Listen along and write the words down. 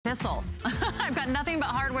thistle. I've got nothing but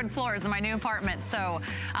hardwood floors in my new apartment, so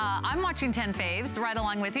I'm watching 10 Faves right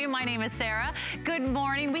along with you. My name is Sarah. Good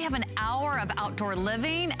morning. We have an hour of outdoor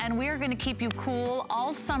living, and we are going to keep you cool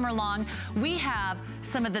all summer long. We have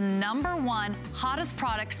some of the #1 hottest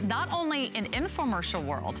products, not only in infomercial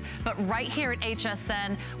world, but right here at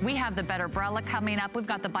HSN. We have the Better Brella coming up. We've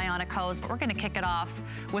got the Bionic Hose, but we're going to kick it off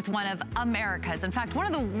with one of America's, in fact, one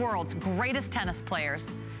of the world's greatest tennis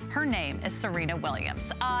players. Her name is Serena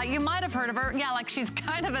Williams. You might have heard of her. Yeah, like she's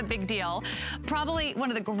kind of a big deal. Probably one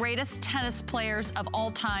of the greatest tennis players of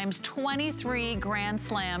all times, 23 Grand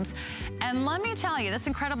Slams. And let me tell you, this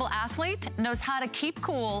incredible athlete knows how to keep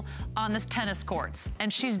cool on this tennis courts.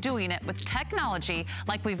 And she's doing it with technology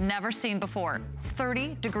like we've never seen before.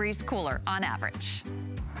 30 degrees cooler on average.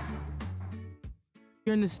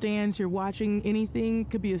 You're in the stands, you're watching anything,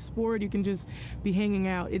 could be a sport, you can just be hanging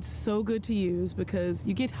out. It's so good to use because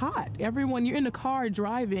you get hot. Everyone, you're in the car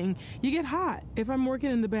driving, you get hot. If I'm working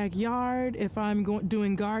in the backyard, if I'm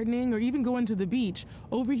doing gardening, or even going to the beach,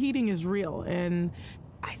 overheating is real. And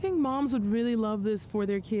I think moms would really love this for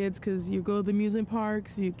their kids because you go to the amusement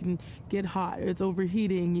parks, you can get hot. It's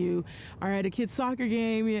overheating. You are at a kid's soccer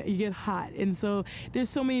game, you get hot. And so there's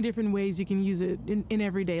so many different ways you can use it in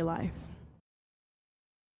everyday life.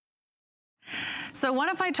 So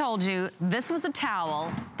what if I told you this was a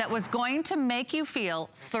towel that was going to make you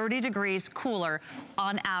feel 30 degrees cooler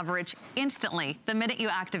on average instantly the minute you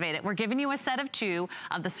activate it? We're giving you a set of 2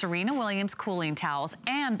 of the Serena Williams cooling towels.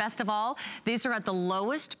 And best of all, these are at the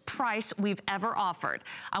lowest price we've ever offered.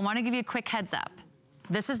 I want to give you a quick heads up.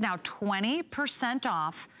 This is now 20%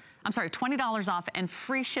 off. I'm sorry, $20 off and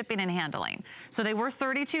free shipping and handling. So they were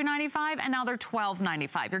 $32.95 and now they're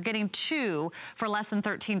 $12.95. You're getting 2 for less than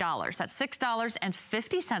 $13. That's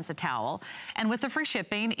 $6.50 a towel. And with the free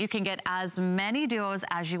shipping, you can get as many duos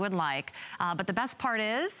as you would like. But the best part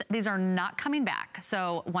is these are not coming back.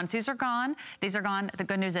 So once these are gone, these are gone. The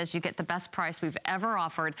good news is you get the best price we've ever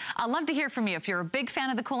offered. I'd love to hear from you. If you're a big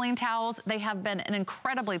fan of the cooling towels, they have been an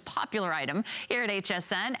incredibly popular item here at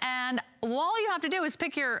HSN. And all you have to do is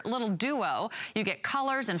pick your little duo. You get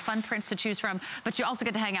colors and fun prints to choose from, but you also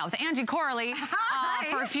get to hang out with Angie Corley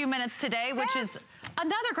for a few minutes today, which is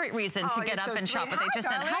another great reason to get up and shop with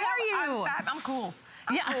HSN. How are you? I'm cool.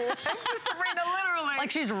 I'm cool. Thanks to Serena, literally.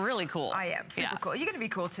 Like, she's really cool. I am super cool. You're gonna be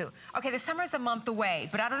cool too. Okay, the summer's a month away,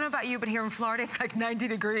 but I don't know about you, but here in Florida, it's like 90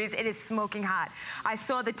 degrees. It is smoking hot. I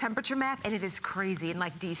saw the temperature map and it is crazy. In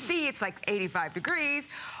like DC, it's like 85 degrees.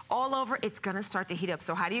 All over, it's gonna start to heat up.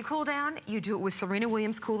 So how do you cool down? You do it with Serena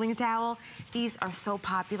Williams cooling towel. These are so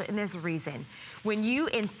popular, and there's a reason. When you,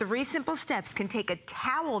 in 3 simple steps, can take a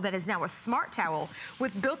towel that is now a smart towel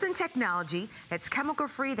with built-in technology that's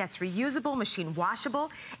chemical-free, that's reusable, machine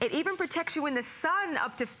washable. It even protects you in the sun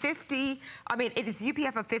up to 50. I mean, it is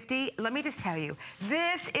UPF of 50. Let me just tell you,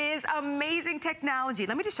 this is amazing technology.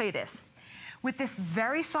 Let me just show you this. With this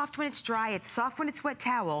very soft when it's dry, it's soft when it's wet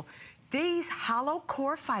towel, these hollow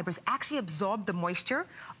core fibers actually absorb the moisture.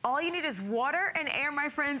 All you need is water and air, my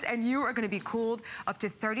friends, and you are gonna be cooled up to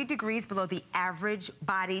 30 degrees below the average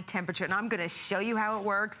body temperature. And I'm gonna show you how it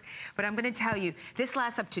works, but I'm gonna tell you, this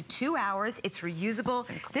lasts up to 2 hours. It's reusable.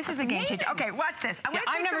 This is a game changer. Okay, watch this.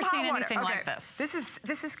 I've never seen anything like this.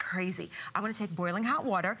 This is crazy. I'm gonna take boiling hot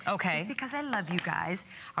water. Okay. Just because I love you guys.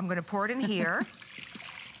 I'm gonna pour it in here.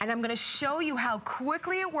 And I'm gonna show you how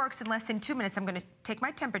quickly it works in less than 2 minutes. I'm gonna take my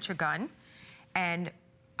temperature gun, and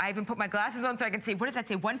I even put my glasses on so I can see, what does that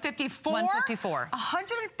say, 154? 154.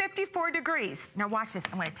 154 degrees. Now watch this.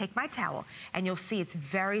 I'm gonna take my towel, and you'll see it's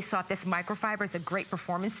very soft. This microfiber is a great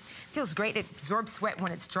performance. Feels great, it absorbs sweat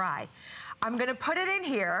when it's dry. I'm gonna put it in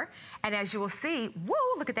here, and as you will see,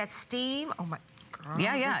 whoa, look at that steam. Oh my God.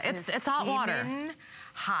 Yeah, it's hot water.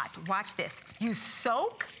 Hot, watch this. You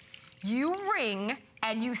soak, you wring,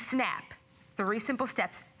 and you snap. 3 simple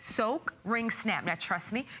steps. Soak, wring, snap. Now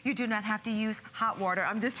trust me, you do not have to use hot water.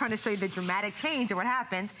 I'm just trying to show you the dramatic change of what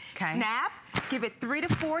happens. Okay. Snap, give it 3 to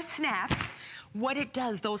 4 snaps. What it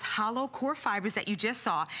does, those hollow core fibers that you just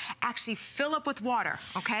saw actually fill up with water,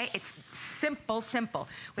 okay? It's simple.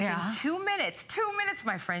 Within 2 minutes,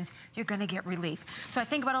 my friends, you're gonna get relief. So I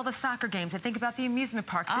think about all the soccer games, I think about the amusement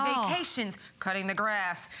parks, the vacations, cutting the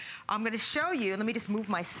grass. I'm gonna show you, let me just move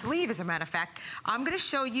my sleeve as a matter of fact. I'm gonna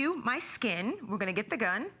show you my skin. We're gonna get the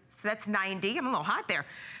gun. So that's 90, I'm a little hot there.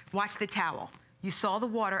 Watch the towel. You saw the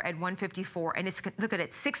water at 154 and it's, look at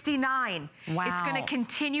it, 69. Wow. It's gonna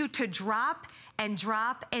continue to drop and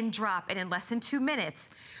drop and drop. And in less than 2 minutes,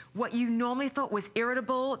 what you normally thought was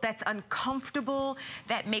irritable, that's uncomfortable,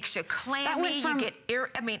 that makes you clammy, that went from you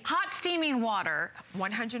get, hot steaming water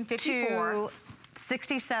 154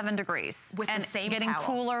 67 degrees. With and the same getting towel.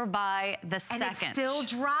 cooler by the second. And it's still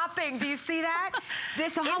dropping. Do you see that?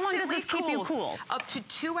 This so how long does this keep you cool? Up to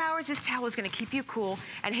 2 hours, this towel is gonna keep you cool.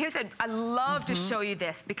 And here's I love to show you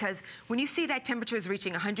this, because when you see that temperature is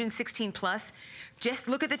reaching 116 plus, just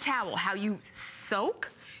look at the towel, how you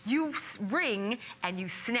soak, you wring, and you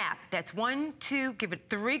snap. That's 1, 2, give it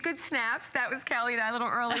 3 good snaps. That was Kelly and I a little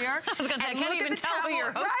earlier. I was gonna say, I can't even tell who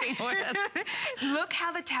you're hosting with. Look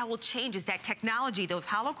how the towel changes. That technology, those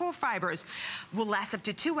hollow core fibers will last up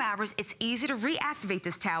to 2 hours. It's easy to reactivate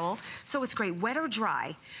this towel, so it's great wet or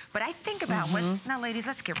dry. But I think about now ladies,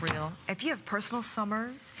 let's get real. If you have personal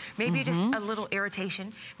summers, maybe just a little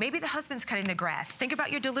irritation, maybe the husband's cutting the grass. Think about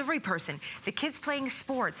your delivery person, the kids playing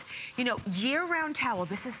sports. You know, year-round towel,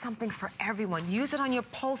 this is something for everyone. Use it on your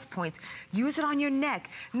pulse points. Use it on your neck.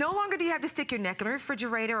 No longer do you have to stick your neck in a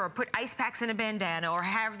refrigerator or put ice packs in a bandana or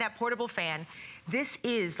have that portable fan. This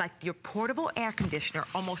is like your portable air conditioner,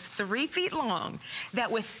 almost 3 feet long, that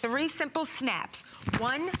with 3 simple snaps,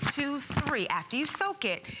 1, 2, 3, after you soak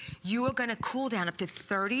it, you are gonna cool down up to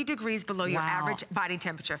 30 degrees below your average body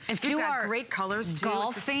temperature. If You've you got are great colors too.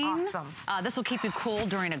 golfing, awesome. This will keep you cool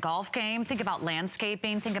during a golf game. Think about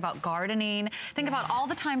landscaping, think about gardening, think about all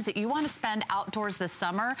the times that you want to spend outdoors this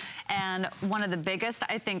summer. And one of the biggest,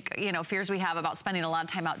 I think, you know, fears we have about spending a lot of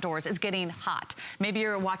time outdoors is getting hot. Maybe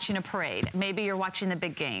you're watching a parade. Maybe you're watching the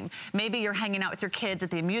big game. Maybe you're hanging out with your kids at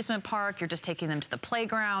the amusement park. You're just taking them to the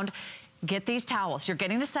playground. Get these towels. You're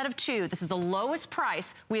getting a set of 2. This is the lowest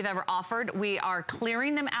price we've ever offered. We are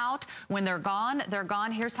clearing them out. When they're gone, they're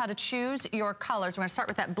gone. Here's how to choose your colors. We're gonna start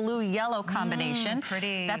with that blue-yellow combination.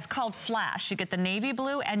 Pretty. That's called Flash. You get the navy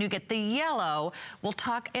blue and you get the yellow. We'll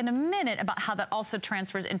talk in a minute about how that also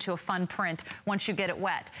transfers into a fun print once you get it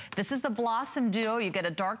wet. This is the Blossom Duo. You get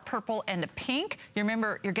a dark purple and a pink. You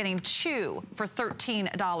remember, you're getting 2 for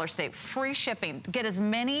 $13 today. Free shipping. Get as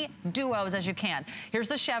many duos as you can. Here's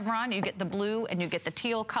the chevron. You get the blue and you get the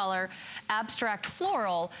teal color. Abstract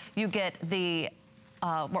floral, you get the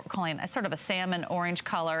what we're calling a sort of a salmon orange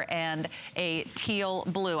color and a teal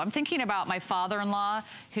blue. I'm thinking about my father-in-law,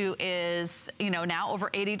 who is, you know, now over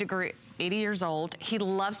 80 years old. He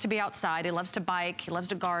loves to be outside. He loves to bike. He loves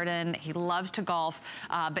to garden. He loves to golf.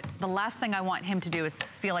 But the last thing I want him to do is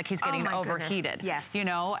feel like he's getting overheated. Goodness. Yes. You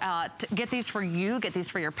know, get these for you. Get these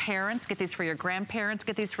for your parents. Get these for your grandparents.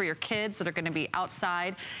 Get these for your kids that are going to be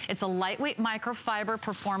outside. It's a lightweight microfiber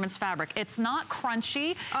performance fabric. It's not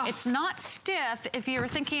crunchy. It's not stiff. If you're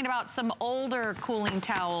thinking about some older cooling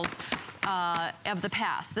towels of the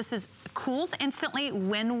past, this is cools instantly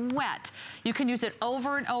when wet. You can use it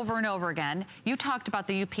over and over and over again. You talked about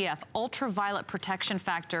the UPF, ultraviolet protection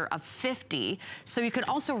factor of 50. So you can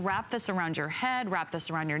also wrap this around your head, wrap this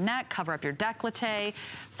around your neck, cover up your décolleté.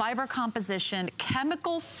 Fiber composition,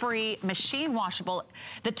 chemical-free, machine washable.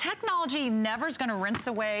 The technology never is gonna rinse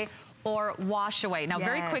away or wash away. Now,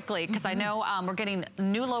 very quickly, because I know we're getting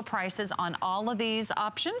new low prices on all of these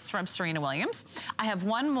options from Serena Williams. I have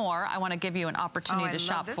one more I want to give you an opportunity to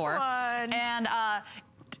shop for. And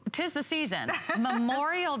 'tis the season.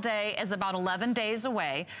 Memorial Day is about 11 days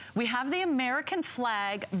away. We have the American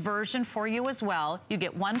flag version for you as well. You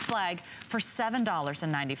get 1 flag for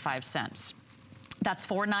 $7.95. That's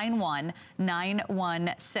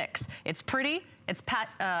 $491,916. It's pretty. It's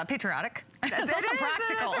patriotic. It's also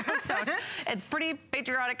practical. So it's pretty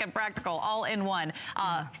patriotic and practical all in one.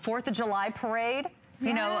 4th of July parade.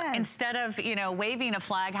 You know, instead of, you know, waving a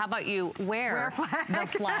flag, how about you wear the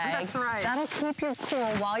flag? That's right. That'll keep you cool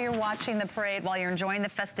while you're watching the parade, while you're enjoying the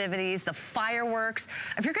festivities, the fireworks.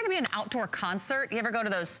 If you're going to be an outdoor concert, you ever go to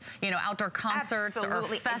those, you know, outdoor concerts or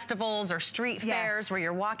festivals or street fairs where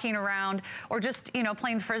you're walking around or just, you know,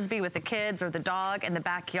 playing Frisbee with the kids or the dog in the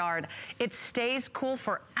backyard, it stays cool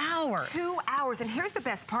for hours. 2 hours. And here's the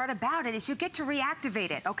best part about it is you get to reactivate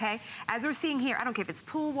it, okay? As we're seeing here, I don't care if it's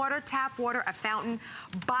pool water, tap water, a fountain,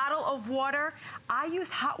 bottle of water. I use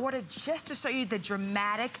hot water just to show you the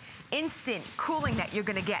dramatic, instant cooling that you're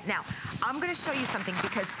gonna get. Now, I'm gonna show you something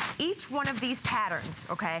because each one of these patterns,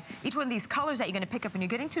 okay, each one of these colors that you're gonna pick up when you're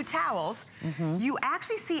getting 2 towels, you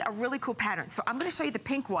actually see a really cool pattern. So I'm gonna show you the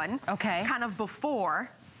pink one, kind of before,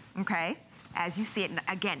 okay? As you see it,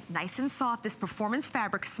 again, nice and soft, this performance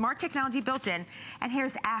fabric, smart technology built in, and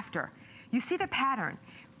here's after. You see the pattern.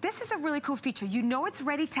 This is a really cool feature. You know it's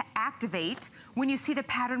ready to activate when you see the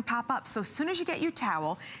pattern pop up. So as soon as you get your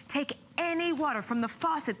towel, take any water from the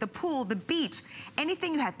faucet, the pool, the beach,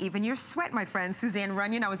 anything you have, even your sweat, my friend. Suzanne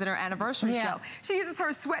Runyon, I was at her anniversary show. She uses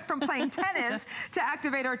her sweat from playing tennis to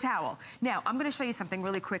activate her towel. Now, I'm gonna show you something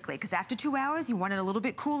really quickly, because after 2 hours, you want it a little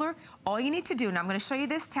bit cooler. All you need to do, now I'm gonna show you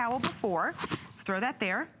this towel before. Let's throw that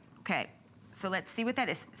there. Okay. So let's see what that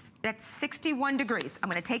is. That's 61 degrees. I'm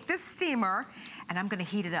gonna take this steamer and I'm gonna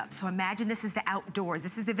heat it up. So imagine this is the outdoors.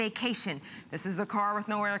 This is the vacation. This is the car with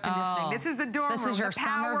no air conditioning. This is the dorm room. This is your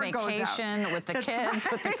summer vacation with the kids,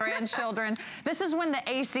 with the grandchildren. This is when the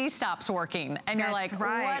AC stops working and you're like,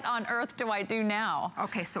 what on earth do I do now?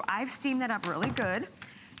 Okay, so I've steamed that up really good.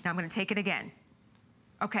 Now I'm gonna take it again.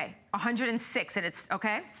 Okay, 106 and it's,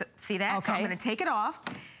 okay, so see that? Okay. So I'm gonna take it off.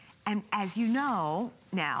 And as you know,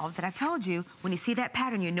 now that I've told you, when you see that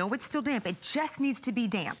pattern, you know it's still damp. It just needs to be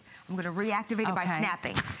damp. I'm gonna reactivate it by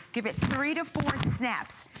snapping. Give it 3 to 4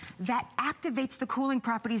 snaps. That activates the cooling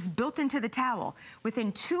properties built into the towel.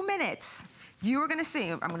 Within 2 minutes, you are gonna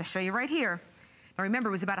see, I'm gonna show you right here. Now remember,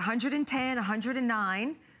 it was about 110,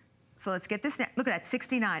 109. So let's get this, look at that,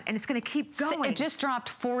 69, and it's gonna keep going. It just dropped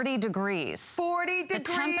 40 degrees. 40 degrees. The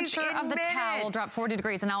temperature of the towel dropped 40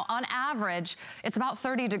 degrees. And now on average, it's about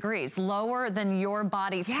 30 degrees, lower than your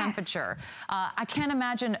body temperature. I can't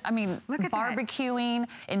imagine, I mean, barbecuing,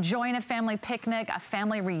 enjoying a family picnic, a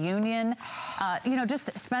family reunion, you know, just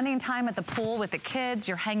spending time at the pool with the kids,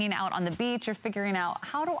 you're hanging out on the beach, you're figuring out,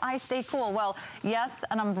 how do I stay cool? Well, yes,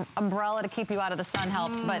 an umbrella to keep you out of the sun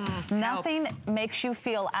helps, but nothing makes you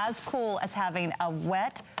feel as cool as having a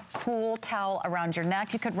wet, cool towel around your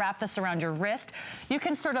neck. You could wrap this around your wrist. You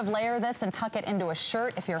can sort of layer this and tuck it into a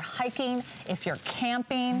shirt if you're hiking, if you're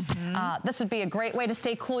camping. This would be a great way to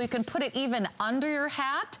stay cool. You can put it even under your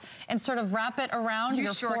hat and sort of wrap it around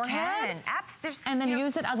your forehead. And then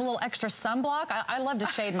use it as a little extra sunblock. I love to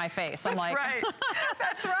shade my face. I'm like,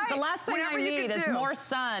 that's right. The last thing I need is more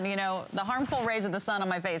sun. You know, the harmful rays of the sun on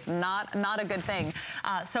my face, not a good thing.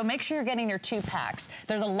 So make sure you're getting your 2 packs.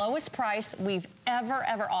 They're the lowest price we've ever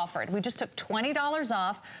offered. We just took $20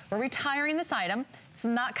 off. We're retiring this item. It's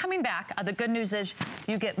not coming back. The good news is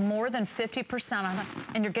you get more than 50% on it,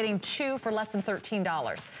 and you're getting 2 for less than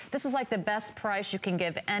 $13. This is like the best price you can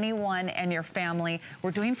give anyone and your family.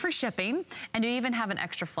 We're doing free shipping, and you even have an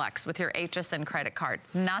extra flex with your HSN credit card.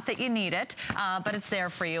 Not that you need it, but it's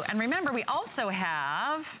there for you. And remember, we also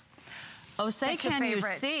have... Oh, say can you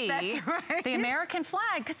see the American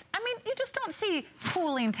flag? Because, I mean, you just don't see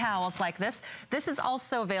cooling towels like this. This is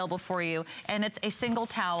also available for you, and it's a single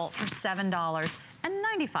towel for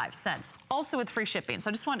 $7.95, also with free shipping. So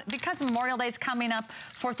I just want, because Memorial Day is coming up,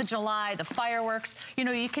 4th of July, the fireworks, you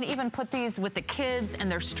know, you can even put these with the kids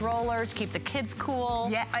and their strollers, keep the kids cool.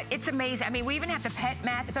 Yeah, it's amazing. I mean, we even have the pet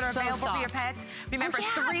mats that are available for your pets. Remember,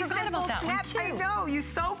 3 simple snaps. I know, you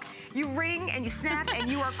soak, you wring, and you snap, and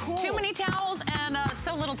you are cool. Too many towels and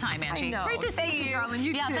so little time, Angie. I know. Great to see you. Darling.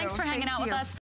 You too. Thanks for hanging out with us.